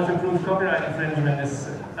in order to prove copyright infringement is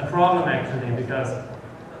a problem actually, because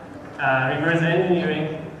reverse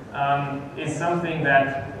engineering is something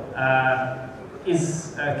that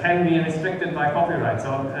can be restricted by copyright. So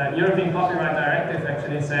European Copyright Directive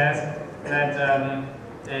actually says that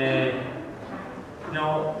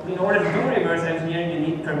in order to do reverse engineering, you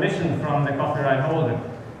need permission from the copyright holder.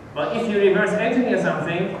 But if you reverse engineer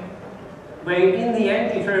something where you in the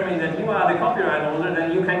end determine that you are the copyright holder,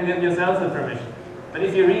 then you can give yourself the permission. But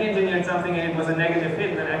if you re-engineered something and it was a negative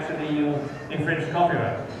hit, then actually you infringed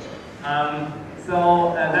copyright.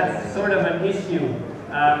 So that's sort of an issue.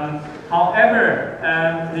 However,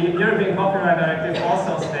 the European Copyright Directive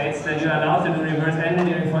also states that you are allowed to do reverse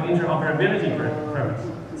engineering for interoperability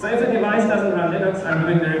purposes. So if a device doesn't run Linux, I'm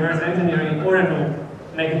doing the reverse engineering in order to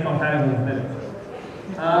make it compatible with Linux.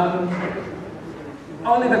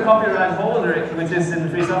 Only the copyright holder, which is in the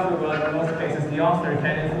free software world in most cases the author,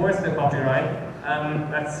 can enforce the copyright.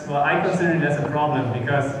 That's what I consider it as a problem,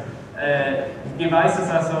 because devices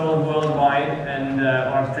are sold worldwide and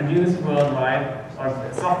or produced worldwide, or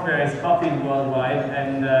software is copied worldwide,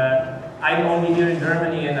 and I'm only here in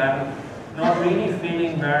Germany, and I'm not really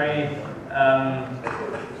feeling very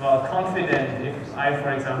confident if I, for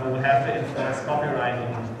example, would have to enforce copyright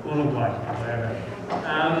in Uruguay or wherever.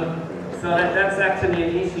 So that's actually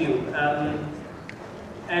an issue.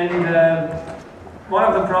 one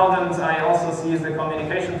of the problems I also see is the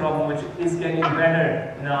communication problem, which is getting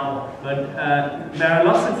better now. But there are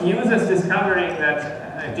lots of users discovering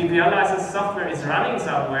that GPL licensed software is running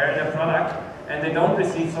somewhere in a product, and they don't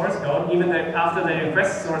receive source code, even after they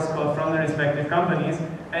request source code from the respective companies,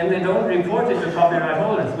 and they don't report it to copyright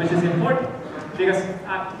holders, which is important. Because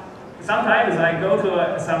sometimes I go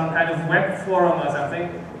to some kind of web forum or something,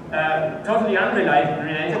 totally unrelated,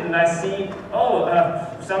 and I see,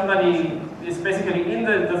 somebody is basically in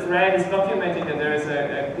the thread is documenting that there is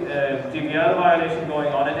a GPL violation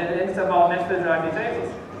going on, and it's about NetFilter IP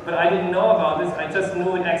tables. But I didn't know about this, I just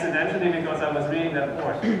knew it accidentally because I was reading that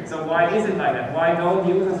port. So why is it like that? Why don't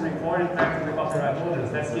users report it back to the copyright holders?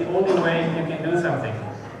 That's the only way you can do something.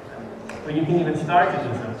 Or you can even start to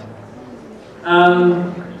do something.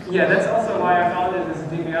 Yeah, that's also why I founded this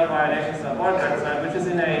GPL violations.org website, which is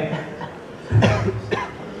in a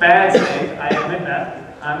bad state, I admit that.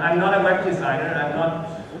 I'm not a web designer, I'm not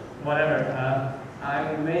whatever.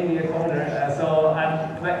 I'm mainly a coder,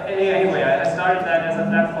 but anyway, I started that as a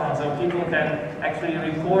platform so people can actually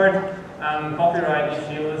report copyright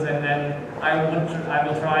issues, and then I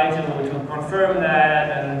will try to confirm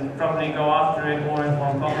that and probably go after it more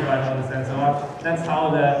inform copyright holders and so on. That's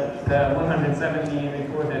how the 170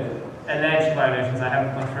 reported alleged violations, I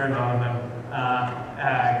haven't confirmed all of them,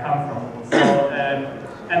 come from. So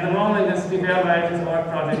at the moment, this GPL violations.org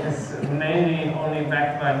project is mainly only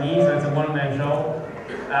backed by me, so it's a one-man show.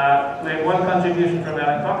 We had one contribution from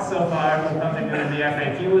Alan Cox so far, who contributed the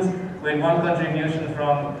FAQs. We had one contribution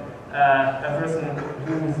from a person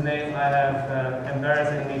whose name I have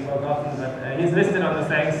embarrassingly forgotten, but he's listed on the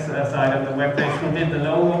thanks side of the webpage, who did the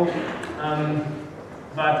logo.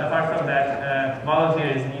 But apart from that,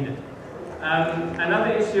 volunteer is needed.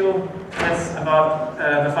 Another issue that's about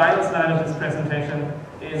the final slide of this presentation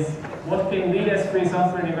is what can we as free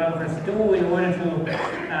software developers do in order to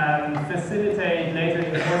facilitate later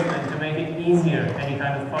enforcement, to make it easier, any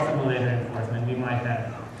kind of possible later enforcement we might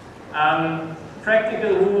have.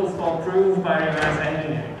 Practical rules for proof by reverse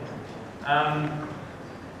engineering.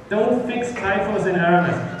 Don't fix typos in error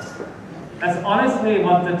messages. That's honestly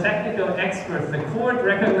what the technical experts, the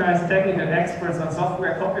court-recognized technical experts on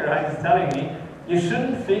software copyright is telling me. You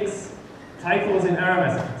shouldn't fix typos in error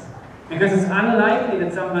messages, because it's unlikely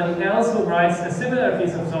that somebody else who writes a similar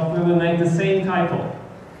piece of software will make the same typo.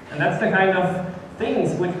 And that's the kind of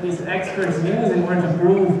things which these experts use in order to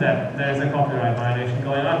prove that there is a copyright violation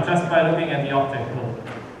going on, just by looking at the object code.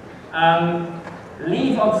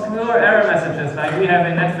 Leave obscure error messages like we have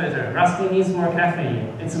in NetFilter. Rusty needs more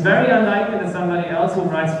caffeine. It's very unlikely that somebody else who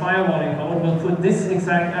writes firewalling code will put this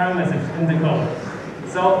exact error message in the code.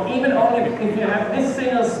 So even only if you have this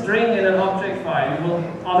single string in an object file, you will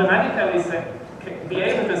automatically be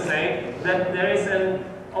able to say that there is an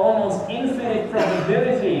almost infinite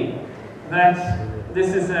probability that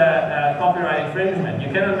this is a copyright infringement.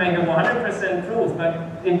 You cannot make a 100% proof, but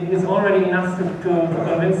it is already enough to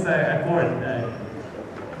convince a court.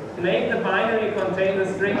 Make the binary contain the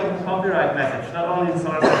string of the copyright message, not only the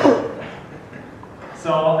source code.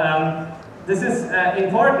 So this is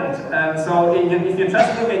important. So if you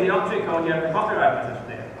just look at the object code, you have the copyright message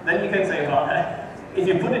there. Then you can say, well, if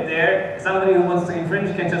you put it there, somebody who wants to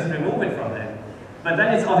infringe can just remove it from there. But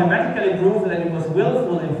then it's automatically proven that it was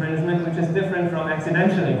willful infringement, which is different from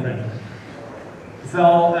accidental infringement.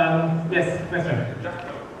 So, yes, question? Just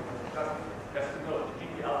to know, the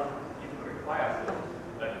GPL even requires it,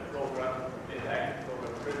 that the program, the active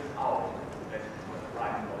program prints out that the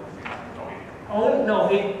right policy. Oh, no,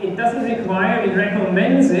 it doesn't require, it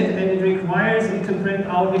recommends it, and it requires it to print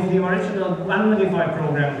out if the original unmodified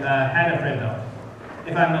program had a printout,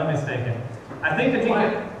 if I'm not mistaken. I think the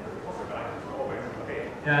GPL...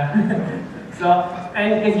 Yeah. So,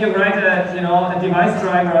 and if you write a device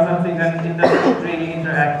driver or something, then it doesn't really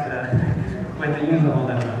interact with the user all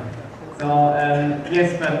that well. So,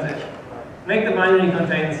 yes, but make the binary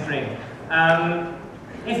contain a string.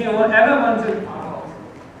 If you ever want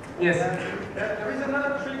to... Yes? There is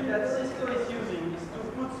another trick that Cisco is using, is to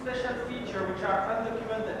put special features which are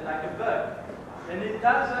undocumented, like a bug. And if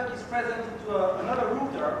that bug is present into another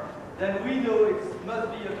router, then we know it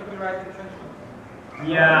must be a copyright infringement.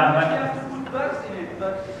 Yeah, but... You have to put bugs in it,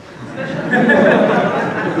 but special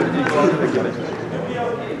will be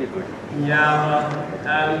okay. Yeah,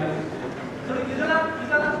 so you don't have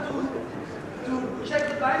to check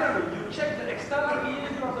the binary, you check the external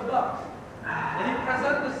behavior of the box. And it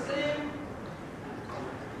presents the same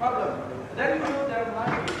problem. Then you know there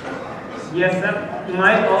might be. yes, that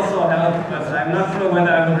might also help, but I'm not sure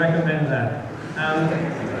whether I would recommend that.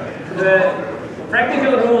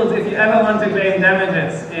 practical rules, if you ever want to claim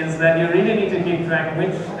damages, is that you really need to keep track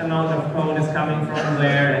which amount of code is coming from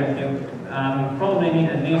where, and you probably need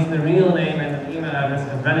at least the real name and an email address,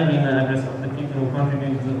 a valid email address of the people who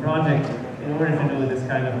contributed to the project in order to do this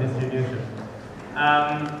kind of distribution.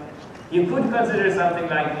 You could consider something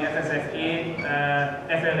like the FSFE,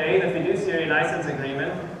 FLA, the Fiduciary License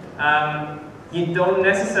Agreement. You don't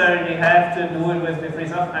necessarily have to do it with the free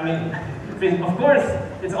software. I mean, of course,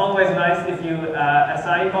 it's always nice if you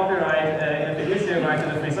assign copyright in a fiduciary right to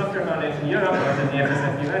the Free Software Foundation Europe or to the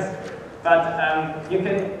FSF US, but you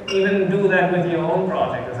can even do that with your own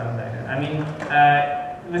project or something like that. I mean,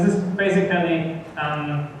 this is basically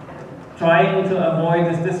trying to avoid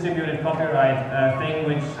this distributed copyright thing,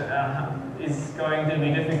 which is going to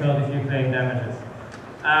be difficult if you claim damages.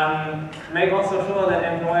 Make also sure that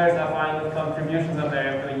employers are fine with contributions of their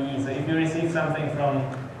employees. So if you receive something from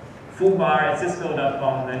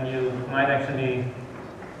foobar@cisco.com, then you might actually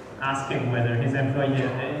ask him whether his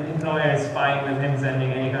employer is fine with him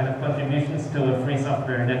sending any kind of contributions to a free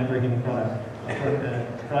software networking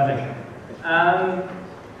project.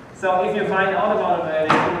 So if you find out about a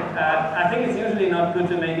violation, I think it's usually not good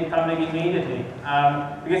to make it public immediately.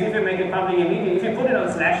 Because if you make it public immediately, if you put it on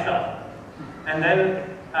Slashdot, and then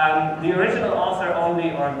the original author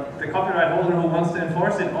only, or the copyright holder who wants to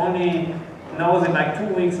enforce it, only knows it like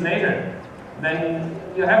 2 weeks later, then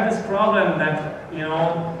you have this problem that, you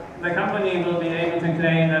know, the company will be able to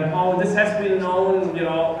claim that, oh, this has been known, you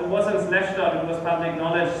know, it wasn't Slashdot, it was public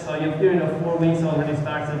knowledge, so your period of 4 weeks already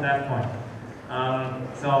starts at that point.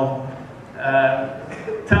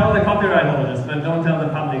 Tell the copyright holders, but don't tell the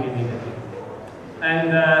public immediately.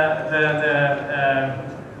 And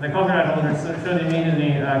the copyright holders should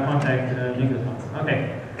immediately contact legal counsel. Okay,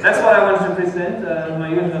 that's what I wanted to present. My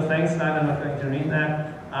usual thanks slide, I'm not going to read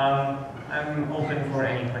that. I'm open for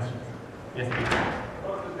any questions. Yes, please.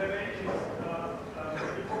 Well, the damage is,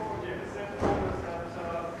 before for the FSF holders that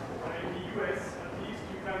in the US, at least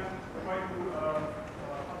you can try to have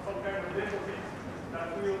some kind of deposit that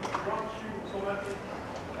will grant you automatic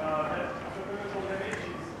supplemental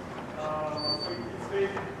damages. So it's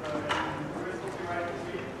based in US copyright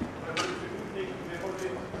free, but it's a good thing to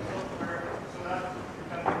deposit software so that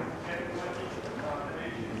you can get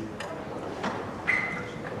automatic damages.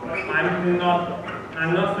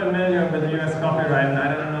 I'm not familiar with the US copyright, and I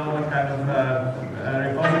don't know what kind of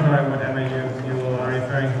repository, whatever you are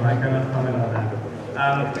referring to. I cannot comment on that.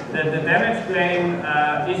 The damage claim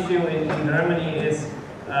issue in Germany is,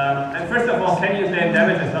 and first of all, can you claim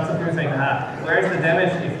damages? Lots of people saying, where's the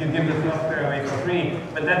damage if you give the software away for free?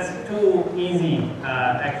 But that's too easy,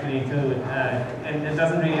 actually, and it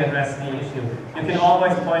doesn't really address the issue. You can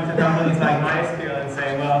always point to companies like MySQL and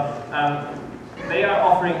say, well, they are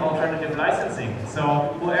offering alternative licensing.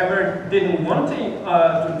 So whoever didn't want to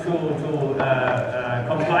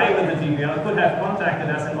comply with the GPL could have contacted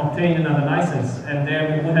us and obtained another license, and there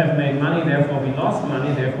we would have made money, therefore we lost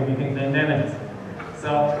money, therefore we can claim damages. So,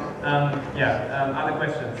 other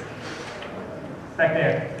questions? Back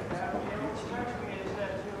there. What strikes me is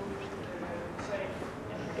that you say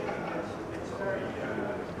it's very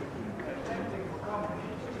tempting for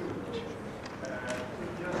companies to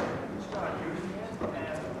just start using it and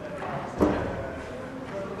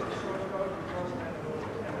the source code because then will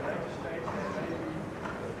emulate the state and maybe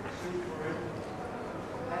sue for it.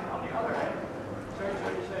 And on the other hand, so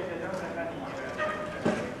you say they don't have any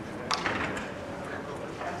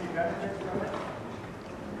benefits from it.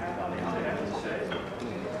 And on the other hand, you say the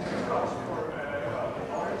cost for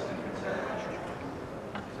lawyers and etc.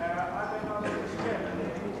 I don't know if it's clear that they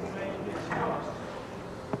need to make this cost.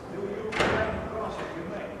 Do you claim the cost that you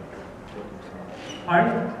make?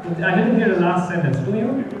 Pardon? I didn't hear the last sentence. Do you? Do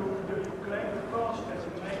you claim the cost that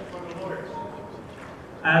you make for the lawyers?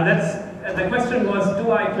 The question was, do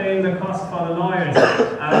I claim the cost for the lawyers?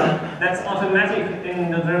 That's automatic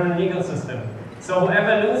in the German legal system. So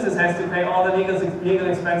whoever loses has to pay all the legal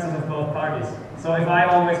expenses of both parties. So if I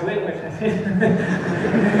always win, which I did,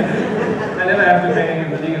 I never have to pay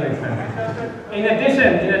any of the legal expenses. In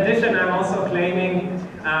addition, I'm also claiming,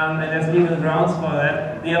 and there's legal grounds for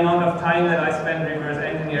that, the amount of time that I spend reverse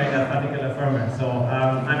engineering that particular firmware. So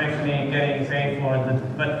I'm actually getting paid for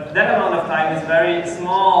it. But that amount of time is very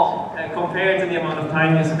small compared to the amount of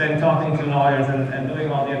time you spend talking to lawyers and doing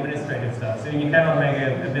all the administrative stuff. So you cannot make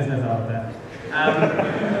a business out of that.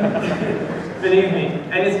 Believe me,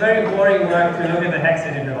 and it's very boring work to look at the hex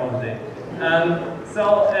editor all day.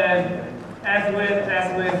 As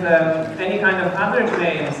with any kind of other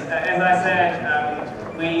claims, as I said,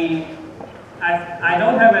 I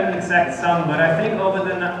don't have an exact sum, but I think over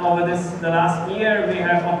the last year we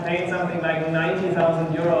have obtained something like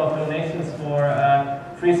 90,000 euro of donations for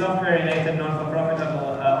free software related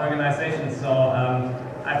non-for-profitable organizations. So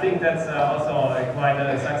I think that's also quite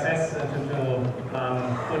a success to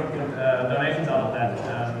put donations out of that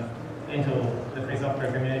into the free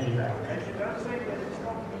software community back. And you don't think that these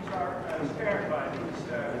companies are spared by these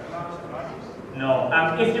amounts of money? No.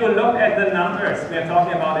 If you look at the numbers we are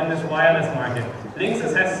talking about in this wireless market,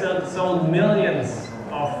 Linksys has sold millions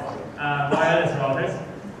of wireless routers.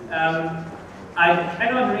 I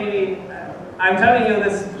cannot really, I'm telling you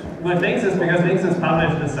this with Linksys because Linksys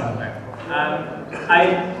published this somewhere.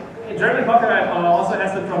 German copyright law also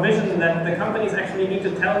has the provision that the companies actually need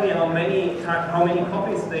to tell me how many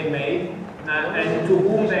copies they made and to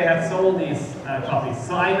whom they have sold these copies.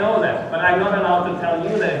 So I know that, but I'm not allowed to tell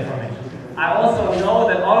you that information. I also know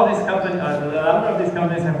that all of these companies, the number of these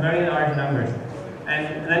companies have very large numbers.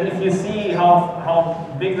 And then if you see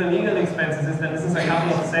how big the legal expenses is, then this is a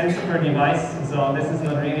couple of cents per device, so this is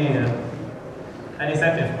not really an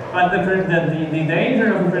incentive. But the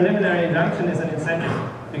danger of a preliminary injunction is an incentive.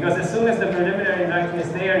 Because as soon as the preliminary injunction is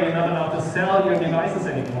there, you're not allowed to sell your devices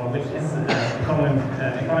anymore, which is an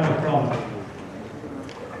economic problem.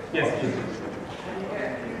 Yes, please.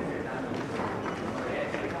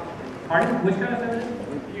 Pardon? Which kind of evidence?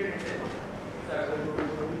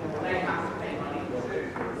 They have to pay money to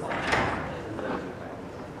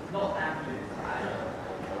not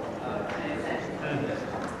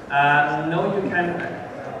No, you can.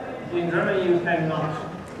 In Germany, you cannot.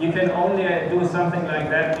 You can only do something like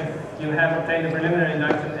that if you have obtained a preliminary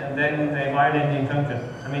injunction and then they violate the injunction.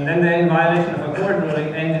 I mean, then they're in violation of a court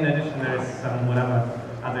ruling, and in addition, there is some whatever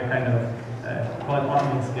other kind of called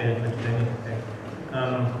ordering scale which they need to take.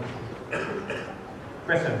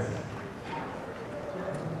 Questions?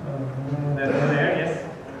 There, yes.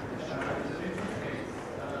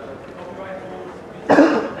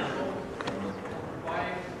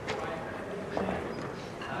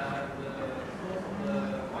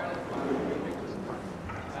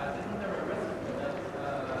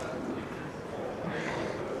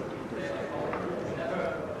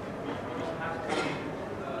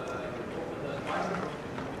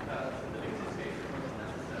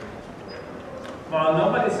 Well,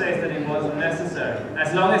 nobody says that it wasn't necessary.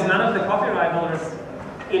 As long as none of the copyright holders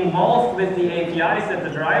involved with the APIs that the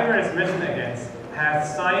driver is written against have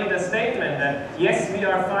signed a statement that, yes, we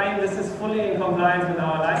are fine, this is fully in compliance with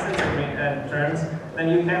our license terms, then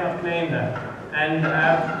you cannot claim that. And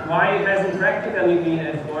why it hasn't practically been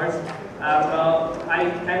enforced, well, I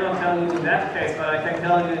cannot tell you in that case, but I can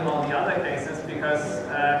tell you in all the other cases, because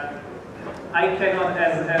I cannot,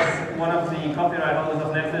 as one of the copyright holders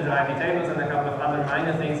of Netflix or IP tables and a couple of other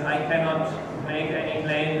minor things, I cannot make any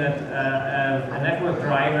claim that a network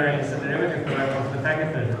driver is a derivative product of the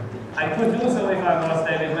packet filter. I could do so if I was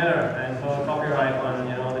David Miller and hold copyright on,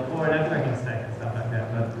 you know, the core networking stack and stuff like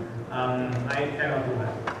that, but I cannot do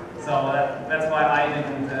that. So that's why I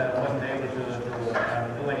wasn't able to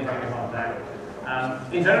do anything about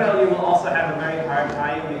that. In general, you will also have a very hard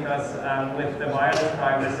time because with the wireless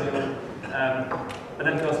drivers, but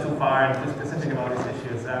that goes too far and too specific about these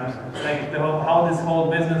issues. Like how this whole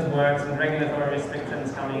business works and regulatory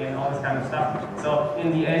restrictions coming in, all this kind of stuff. So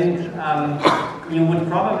in the end, you would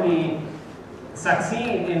probably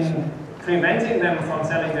succeed in preventing them from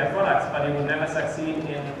selling their products, but you would never succeed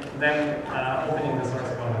in them opening the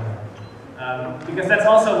source code. Because that's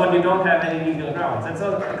also when you don't have any legal grounds. That's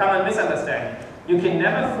a common misunderstanding. You can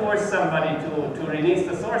never force somebody to release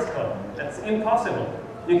the source code. That's impossible.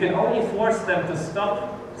 You can only force them to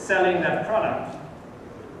stop selling that product.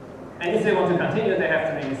 And if they want to continue, they have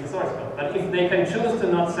to release the source code. But if they can choose to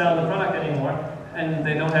not sell the product anymore, and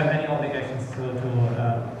they don't have any obligations to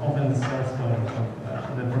open the source code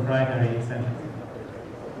of the proprietary extension.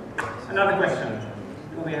 Another question.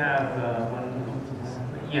 Do we have one?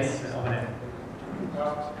 Yes, over there. In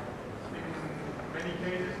many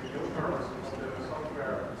cases, the users, the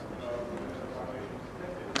software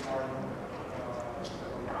are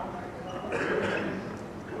it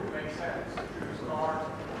would make sense to start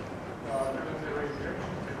preliminary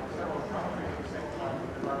injections in several countries at the same time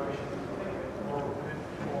with the violation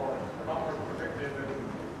or counterproductive and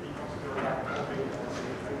be considered like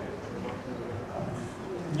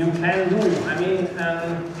you can do. I mean,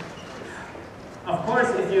 of course,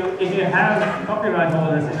 if you have copyright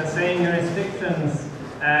holders in the same jurisdictions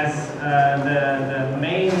as the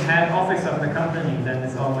main head office of the company, then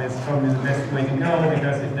it's always probably the best way to go,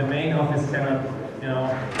 because if the main office cannot, you know,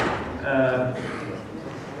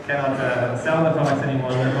 sell the products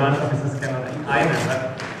anymore, the branch offices cannot either.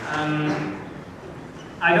 But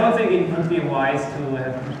I don't think it would be wise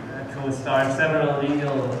to start several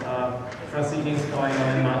legal proceedings going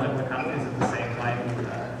on in multiple countries at the same time.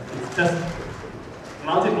 It just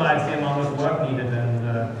multiplies the amount of work needed. And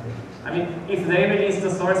I mean, if they release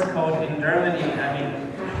the source code in Germany, I mean,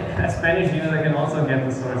 a Spanish user can also get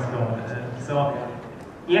the source code. So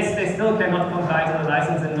yes, they still cannot comply to the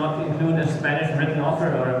license and not include a Spanish written offer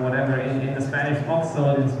or whatever in the Spanish box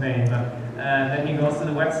sold in Spain. But then he goes to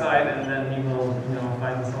the website and then he will,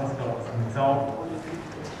 find the source code. So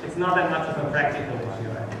it's not that much of a practical issue,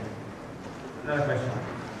 I think. Another question.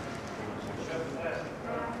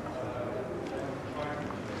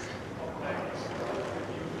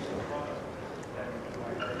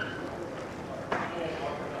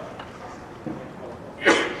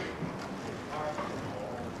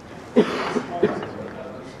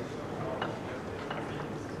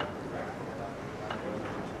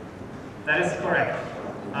 That is correct.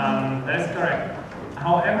 That is correct.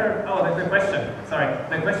 However, the question, sorry.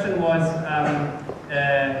 The question was,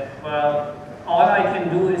 well, all I can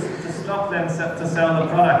do is to stop them to sell the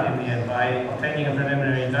product in the end by obtaining a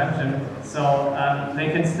preliminary injunction, so they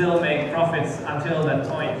can still make profits until that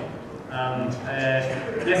point.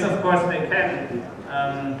 Yes, of course they can.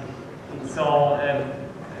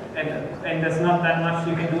 And there's not that much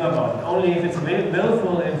you can do about it. Only if it's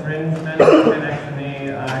willful infringement, you can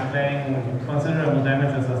actually claim considerable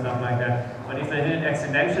damages or stuff like that. But if they did it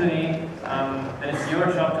accidentally, then it's your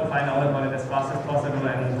job to find out about it as fast as possible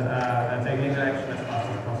and take legal action as fast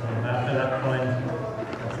as possible. And after that point,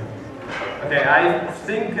 that's it. Okay, I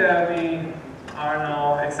think we are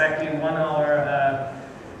now exactly 1 hour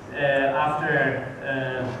after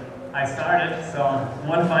I started. So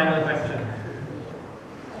one final question.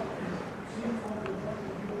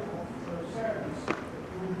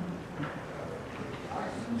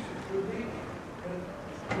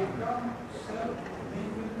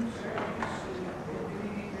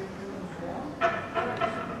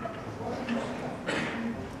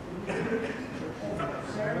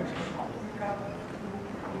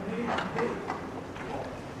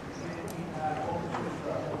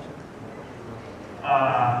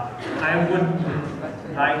 I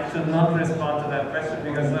would like to not respond to that question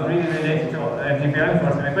because it's not really related to GDPR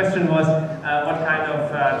enforcement. The question was what kind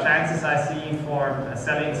of chances I see for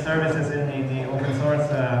selling services in the open source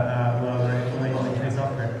world or in free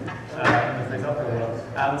software,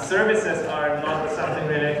 world. Services are not something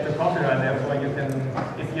related to copyright. Therefore, you can,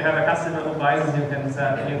 if you have a customer who buys it, you can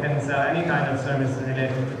sell any kind of service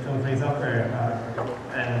related to free software.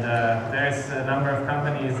 And there's a number of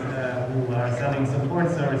companies who are selling support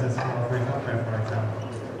services for free software, for example.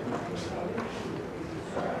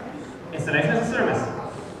 Installation as a service.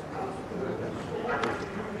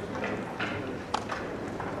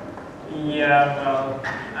 Yeah, well,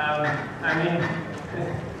 I mean,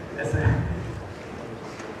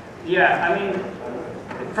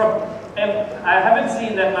 I haven't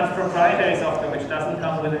seen that much proprietary software which doesn't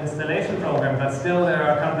come with an installation program, but still there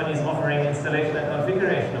are companies offering installation and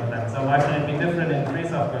configuration of them. So why should it be different in free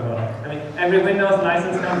software world? I mean, every Windows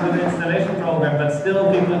license comes with an installation program, but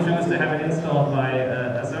still people choose to have it installed by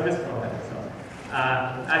a service provider. So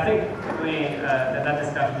I think that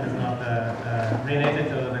discussion is not related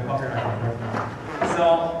to the copyright enforcement.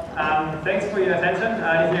 So thanks for your attention.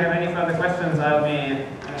 If you have any further questions, I'll be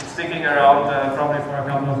sticking around probably for a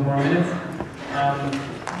couple of more minutes.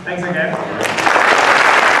 Thanks again.